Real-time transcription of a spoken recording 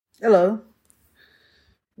Hello,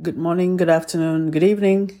 good morning, good afternoon, good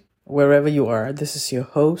evening, wherever you are. This is your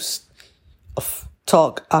host of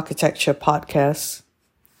Talk Architecture Podcast,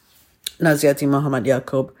 Naziati Muhammad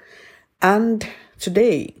Yaqub. And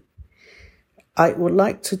today I would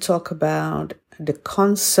like to talk about the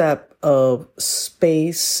concept of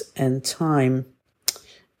space and time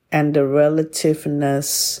and the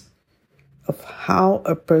relativeness of how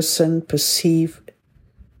a person perceives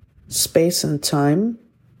space and time,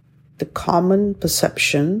 the common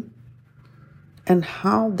perception, and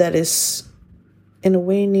how that is in a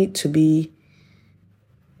way need to be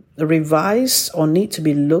revised or need to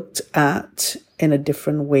be looked at in a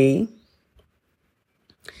different way.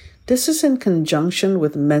 This is in conjunction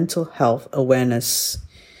with mental health awareness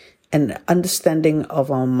and understanding of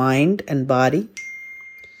our mind and body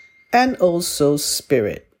and also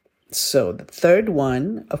spirit. So the third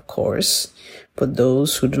one, of course, for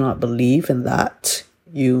those who do not believe in that,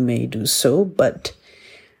 you may do so, but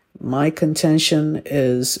my contention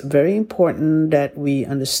is very important that we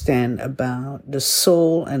understand about the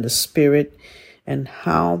soul and the spirit and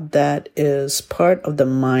how that is part of the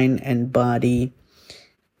mind and body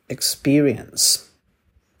experience.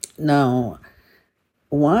 Now,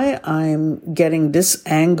 why I'm getting this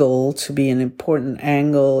angle to be an important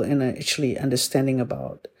angle in actually understanding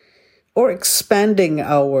about or expanding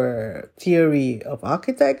our theory of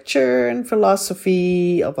architecture and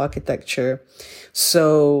philosophy of architecture.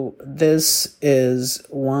 So this is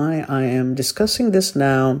why I am discussing this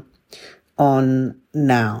now on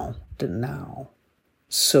now, the now.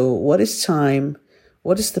 So what is time?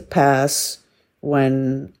 What is the past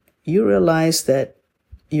when you realize that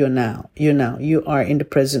you are in the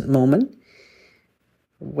present moment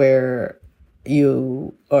where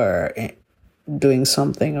you are doing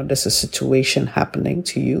something or there's a situation happening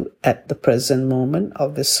to you at the present moment,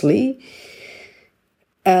 obviously.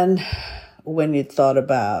 And when you thought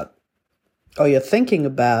about or you're thinking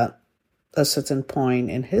about a certain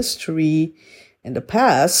point in history in the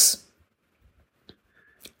past,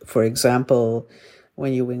 for example,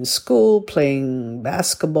 when you were in school playing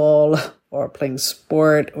basketball or playing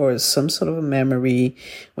sport or some sort of a memory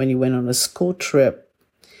when you went on a school trip,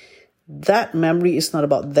 that memory is not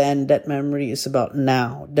about then, that memory is about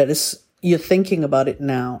now. That is, you're thinking about it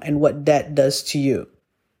now and what that does to you.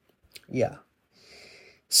 Yeah.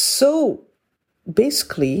 So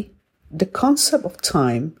basically, the concept of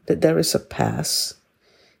time, that there is a past,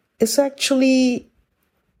 is actually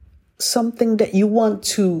something that you want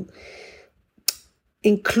to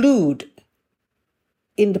include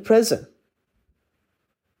in the present.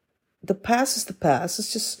 The past is the past.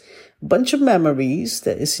 It's just a bunch of memories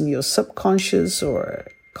that is in your subconscious or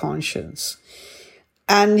conscience.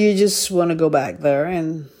 And you just want to go back there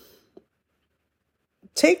and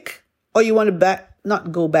you want to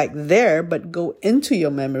not go back there, but go into your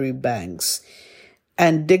memory banks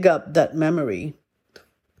and dig up that memory,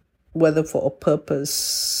 whether for a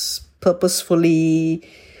purposefully,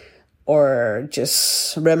 or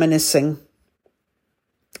just reminiscing.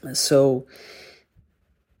 So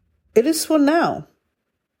it is for now.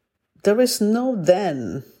 There is no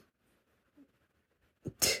then.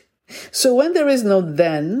 So when there is no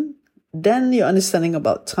then your understanding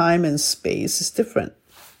about time and space is different.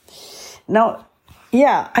 Now,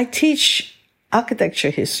 I teach architecture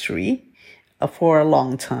history for a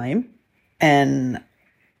long time. And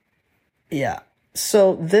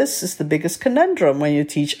so this is the biggest conundrum when you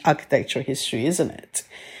teach architecture history, isn't it?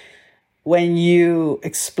 When you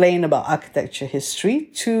explain about architecture history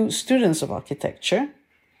to students of architecture,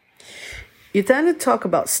 you tend to talk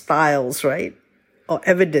about styles, right? Or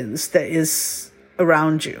evidence that is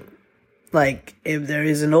around you. Like if there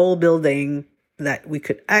is an old building that we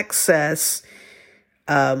could access,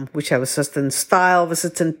 which have a certain style of a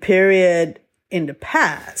certain period in the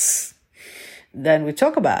past, then we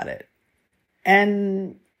talk about it.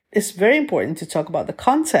 And it's very important to talk about the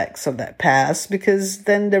context of that past, because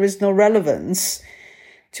then there is no relevance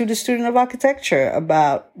to the student of architecture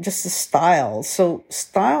about just the style. So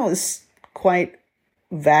style is quite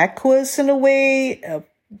vacuous in a way of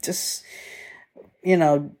just,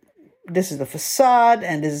 this is the facade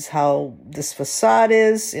and this is how this facade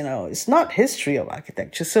is, it's not history of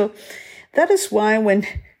architecture. So that is why when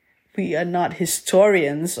we are not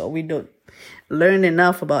historians or we don't learn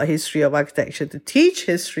enough about history of architecture to teach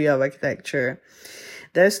history of architecture,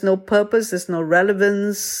 there's no purpose, there's no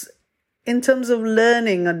relevance in terms of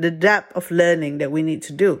learning or the depth of learning that we need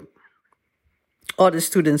to do or the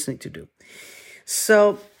students need to do.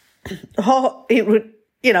 So it would,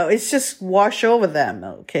 it's just wash over them.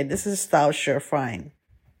 Okay, this is style, sure, fine.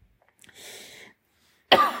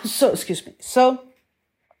 So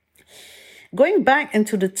going back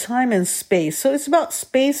into the time and space. So it's about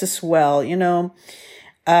space as well.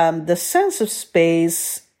 The sense of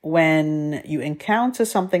space when you encounter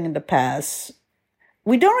something in the past,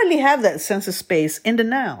 we don't really have that sense of space in the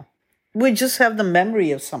now. We just have the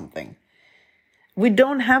memory of something. We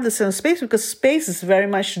don't have the sense of space because space is very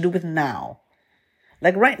much to do with now.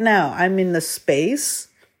 Like right now, I'm in a space,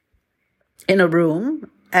 in a room,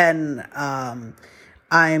 and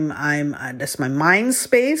that's my mind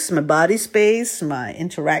space, my body space, my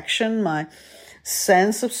interaction, my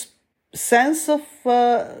sense of space,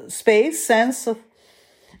 sense of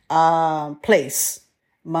place,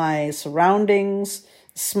 my surroundings,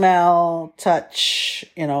 smell, touch,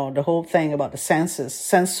 the whole thing about the senses,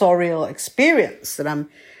 sensorial experience that I'm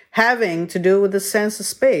having to do with the sense of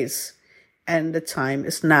space. And the time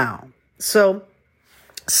is now. So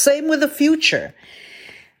same with the future.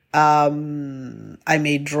 I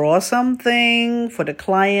may draw something for the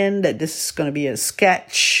client that this is going to be a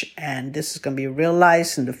sketch and this is going to be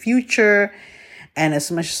realized in the future. And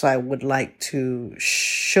as much as I would like to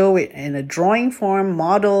show it in a drawing form,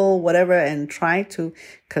 model, whatever, and try to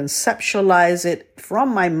conceptualize it from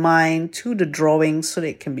my mind to the drawing so that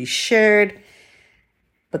it can be shared.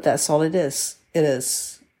 But that's all it is. It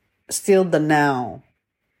is still the now.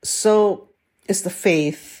 So it's the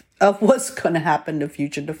faith of what's going to happen in the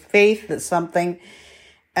future. The faith that something,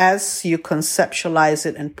 as you conceptualize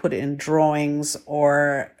it and put it in drawings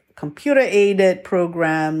or computer-aided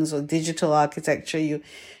programs or digital architecture, you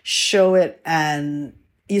show it and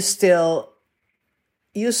you're still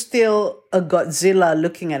a Godzilla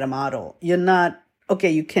looking at a model. You're not,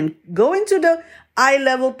 okay, you can go into the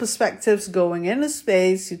eye-level perspectives going into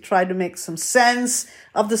space. You try to make some sense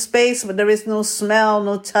of the space, but there is no smell,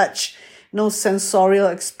 no touch, no sensorial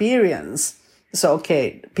experience. So,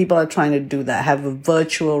 okay, people are trying to do that, have a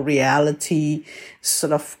virtual reality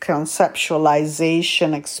sort of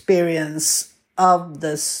conceptualization experience of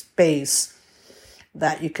the space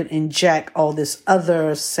that you can inject all these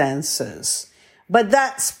other senses. But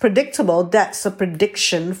that's predictable. That's a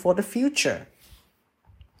prediction for the future.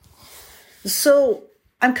 So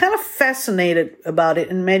I'm kind of fascinated about it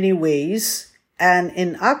in many ways. And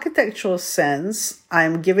in architectural sense,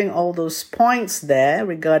 I'm giving all those points there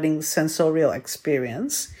regarding sensorial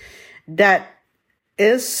experience. That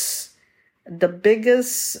is the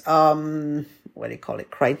biggest, criteria,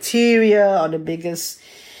 or the biggest,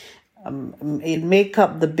 it make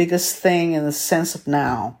up the biggest thing in the sense of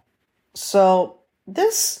now. So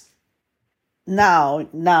this now,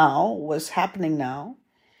 what's happening now,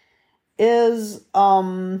 is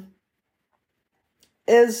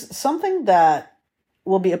something that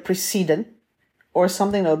will be a precedent or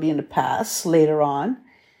something that will be in the past later on,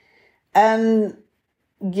 and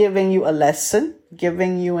giving you a lesson,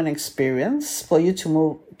 giving you an experience for you to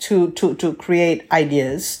move to create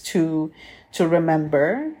ideas, to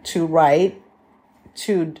remember, to write,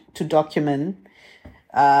 to document,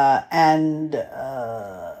 and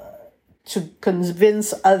to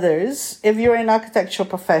convince others. If you're in architectural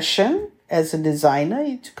profession as a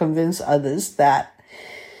designer, to convince others that,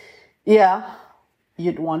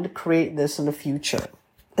 you'd want to create this in the future.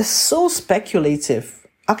 It's so speculative.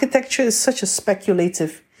 Architecture is such a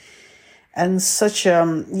speculative and such,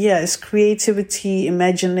 it's creativity,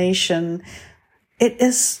 imagination. It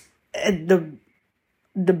is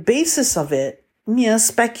the basis of it, mere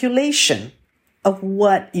speculation of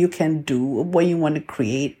what you can do, what you want to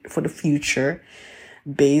create for the future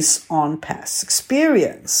based on past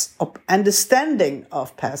experience, of understanding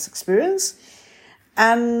of past experience,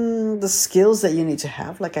 and the skills that you need to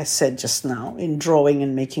have, like I said just now, in drawing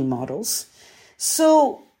and making models.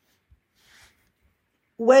 So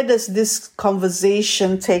where does this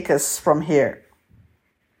conversation take us from here?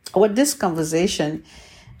 What this conversation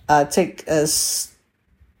take us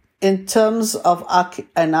in terms of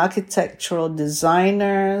an architectural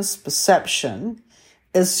designer's perception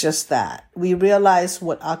is just that. We realize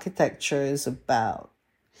what architecture is about.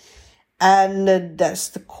 And that's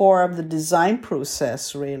the core of the design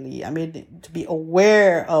process, really. I mean, to be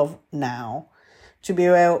aware of now, to be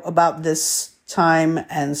aware about this time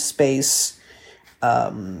and space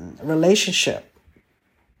relationship.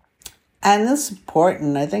 And it's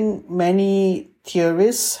important. I think many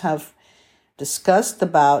theorists have discussed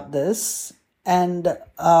about this, and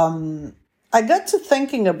I got to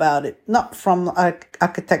thinking about it, not from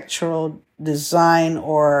architectural design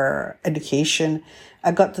or education.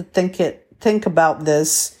 I got to think about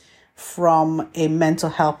this from a mental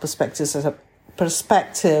health perspective,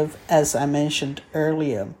 as I mentioned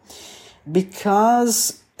earlier,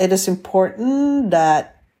 because it is important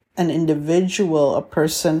that an individual, a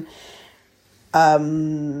person,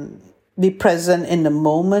 be present in the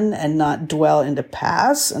moment and not dwell in the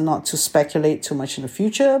past and not to speculate too much in the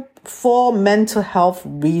future for mental health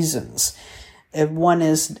reasons. If one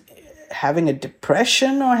is having a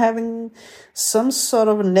depression or having some sort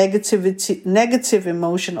of negative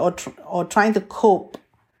emotion, or trying to cope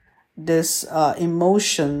this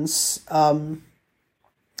emotions,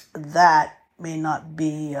 that may not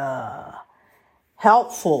be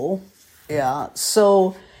helpful. Yeah.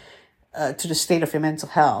 So to the state of your mental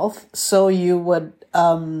health. So you would,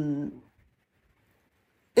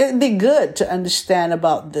 it'd be good to understand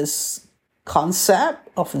about this concept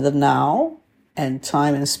of the now and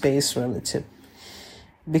time and space relative,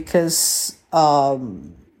 because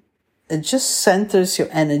it just centers your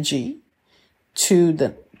energy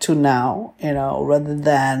to now, rather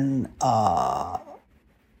than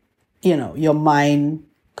your mind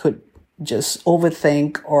could just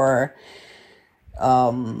overthink or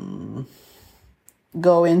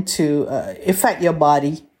go into affect your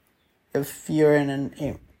body if you're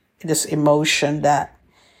in this emotion that,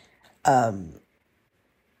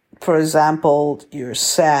 for example, you're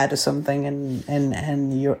sad or something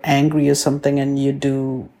and you're angry or something, and you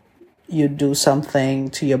do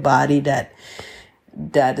something to your body that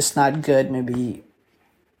is not good. Maybe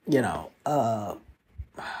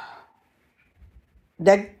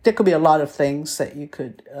there could be a lot of things that you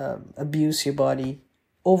could abuse your body,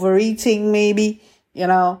 overeating maybe,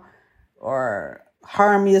 or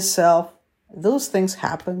harm yourself. Those things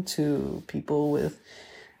happen to people with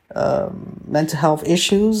mental health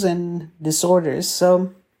issues and disorders.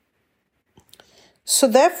 So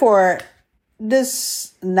therefore,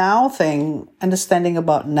 this now thing, understanding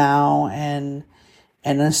about now and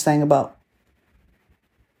understanding about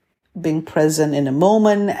being present in the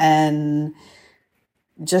moment and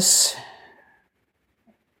just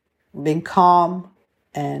being calm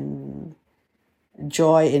and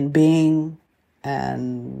joy in being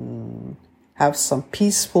and have some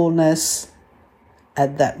peacefulness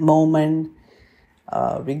at that moment,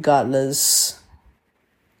 regardless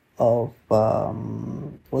of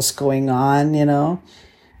what's going on,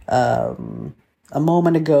 a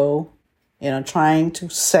moment ago, trying to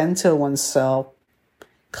center oneself,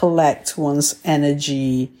 collect one's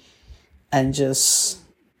energy, and just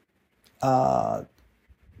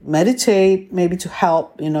meditate, maybe to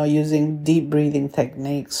help, using deep breathing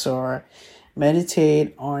techniques, or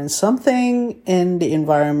meditate on something in the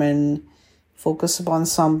environment, focus upon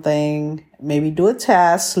something, maybe do a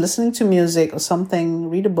task, listening to music or something,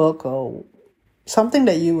 read a book or something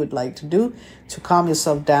that you would like to do to calm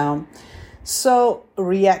yourself down. So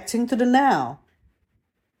reacting to the now,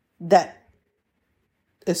 that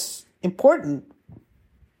is important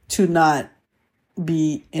to not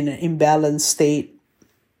be in an imbalanced state.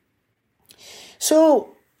 So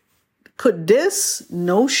could this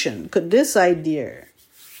idea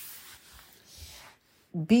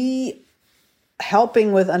be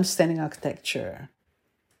helping with understanding architecture?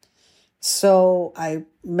 So I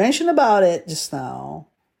mentioned about it just now,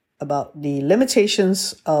 about the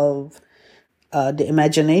limitations of the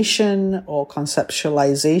imagination or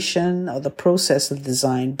conceptualization of the process of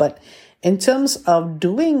design. But in terms of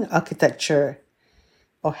doing architecture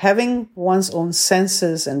or having one's own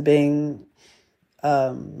senses and being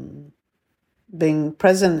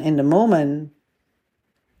present in the moment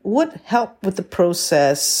would help with the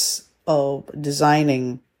process of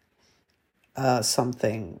designing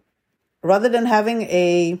something, rather than having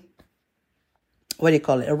a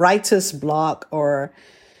writer's block or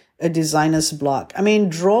a designer's block. I mean,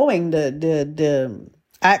 drawing, the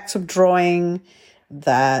act of drawing,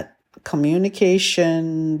 that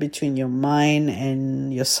communication between your mind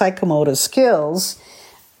and your psychomotor skills,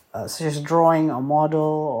 such as drawing a model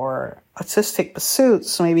or artistic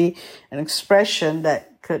pursuits, maybe an expression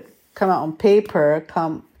that could come out on paper,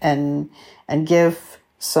 come and give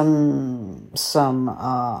some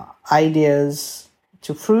ideas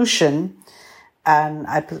to fruition. And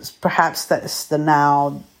perhaps that is the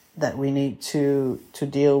now that we need to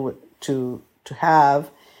deal with, to have.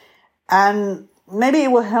 And maybe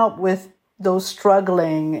it will help with those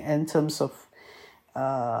struggling in terms of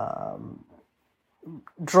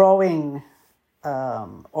drawing,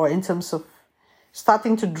 or in terms of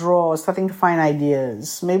starting to draw, starting to find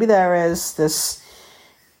ideas. Maybe there is this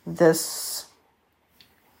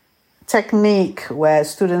technique where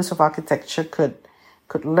students of architecture could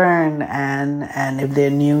learn, and if they're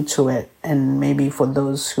new to it, and maybe for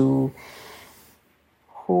those who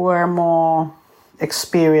are more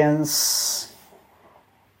experienced,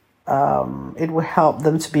 it will help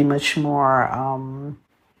them to be much more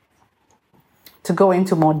to go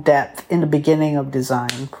into more depth in the beginning of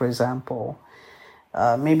design, for example.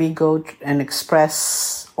 maybe go and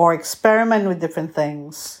express or experiment with different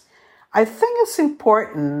things. I think it's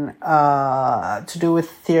important to do with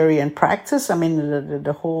theory and practice. I mean,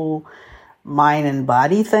 the whole mind and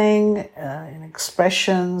body thing, and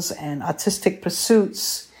expressions and artistic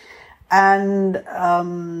pursuits. And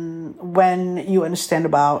when you understand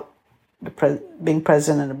about being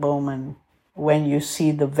present in the moment, when you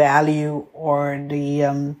see the value or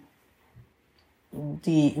the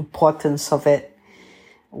importance of it,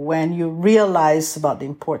 when you realize about the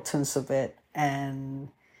importance of it, and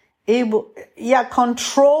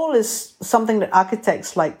control is something that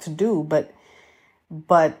architects like to do, but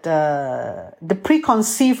the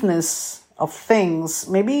preconceivedness of things,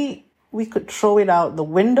 maybe we could throw it out the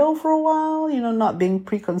window for a while, not being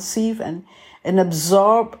preconceived and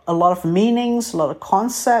absorb a lot of meanings, a lot of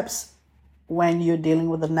concepts when you're dealing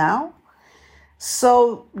with the now.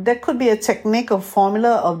 So there could be a technique or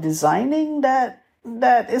formula of designing that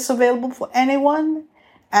is available for anyone,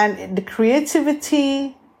 and the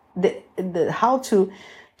creativity, the how to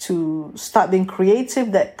start being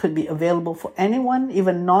creative, that could be available for anyone,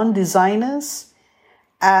 even non-designers.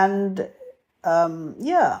 And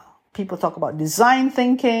people talk about design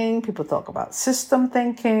thinking, people talk about system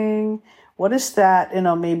thinking. What is that?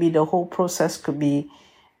 Maybe the whole process could be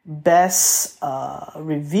best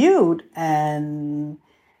reviewed, and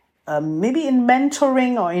maybe in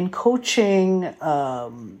mentoring or in coaching,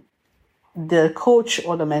 the coach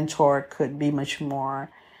or the mentor could be much more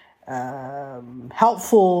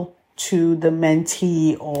helpful to the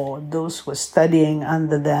mentee or those who are studying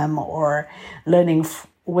under them or learning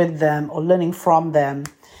with them or learning from them.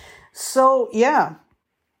 So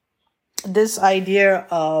this idea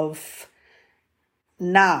of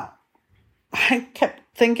now, I kept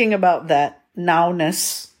thinking about that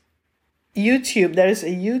nowness. YouTube, there is a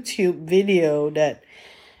YouTube video that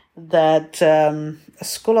a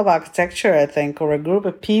school of architecture, I think, or a group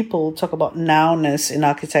of people talk about nowness in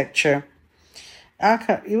architecture.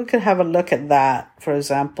 You could have a look at that, for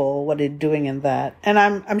example, what they're doing in that. And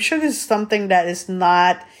I'm sure this is something that is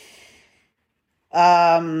not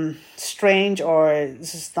strange, or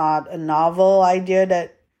this is not a novel idea,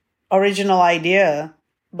 original idea,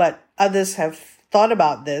 but others have thought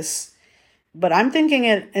about this. But I'm thinking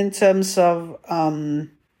it in terms of how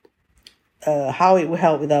it will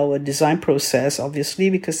help with our design process, obviously,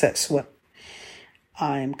 because that's what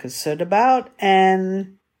I'm concerned about.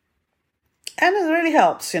 And it really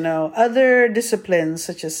helps, other disciplines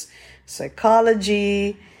such as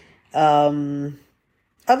psychology, other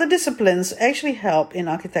disciplines actually help in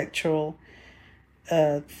architectural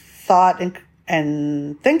thought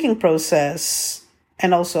and thinking process,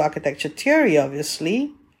 and also architecture theory,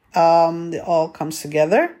 obviously. It all comes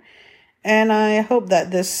together. And I hope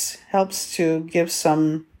that this helps to give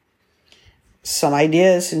some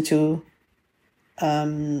ideas into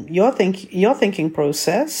your thinking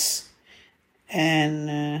process.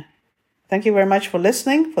 And thank you very much for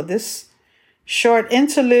listening for this short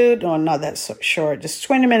interlude, or not that short, just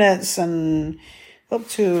 20 minutes. And hope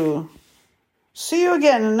to see you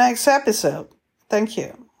again in the next episode. Thank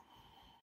you.